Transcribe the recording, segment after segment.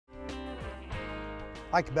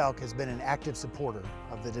Ike Belk has been an active supporter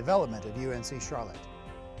of the development of UNC Charlotte.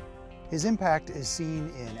 His impact is seen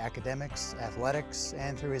in academics, athletics,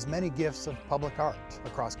 and through his many gifts of public art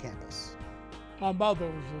across campus. My mother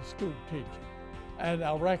was a school teacher, and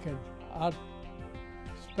I reckon I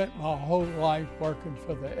spent my whole life working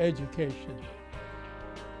for the education,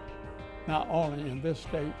 not only in this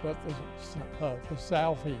state, but the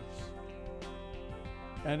Southeast.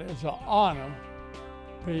 And it's an honor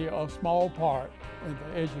to be a small part in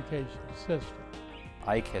the education system.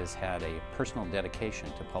 Ike has had a personal dedication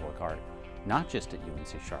to public art, not just at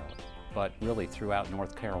UNC Charlotte, but really throughout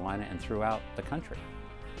North Carolina and throughout the country.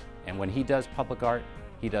 And when he does public art,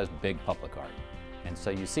 he does big public art. And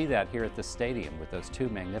so you see that here at the stadium with those two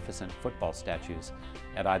magnificent football statues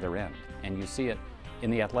at either end. And you see it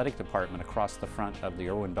in the athletic department across the front of the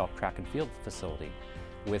Irwin track and field facility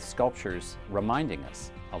with sculptures reminding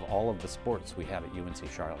us of all of the sports we have at UNC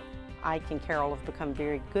Charlotte. Ike and Carol have become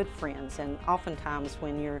very good friends, and oftentimes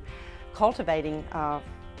when you're cultivating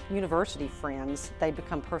university friends, they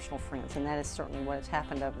become personal friends, and that is certainly what has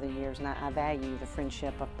happened over the years, and I value the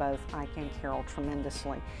friendship of both Ike and Carol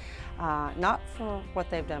tremendously. Not for what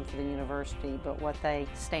they've done for the university, but what they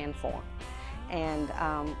stand for. And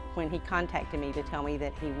when he contacted me to tell me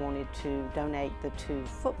that he wanted to donate the two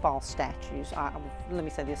football statues, let me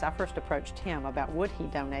say this, I first approached him about would he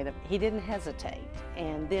donate them. He didn't hesitate.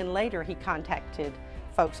 And then later he contacted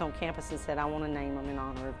folks on campus and said, I want to name them in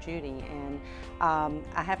honor of Judy. And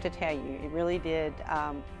I have to tell you, it really did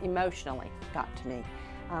emotionally got to me.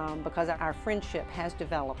 Because our friendship has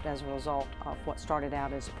developed as a result of what started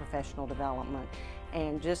out as a professional development,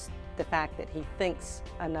 and just the fact that he thinks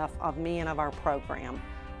enough of me and of our program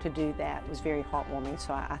to do that was very heartwarming.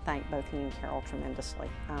 So I thank both he and Carol tremendously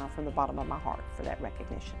from the bottom of my heart for that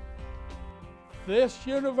recognition. This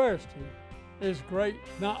university is great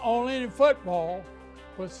not only in football,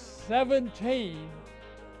 but 17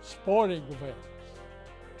 sporting events,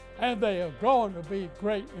 and they are going to be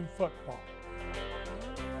great in football.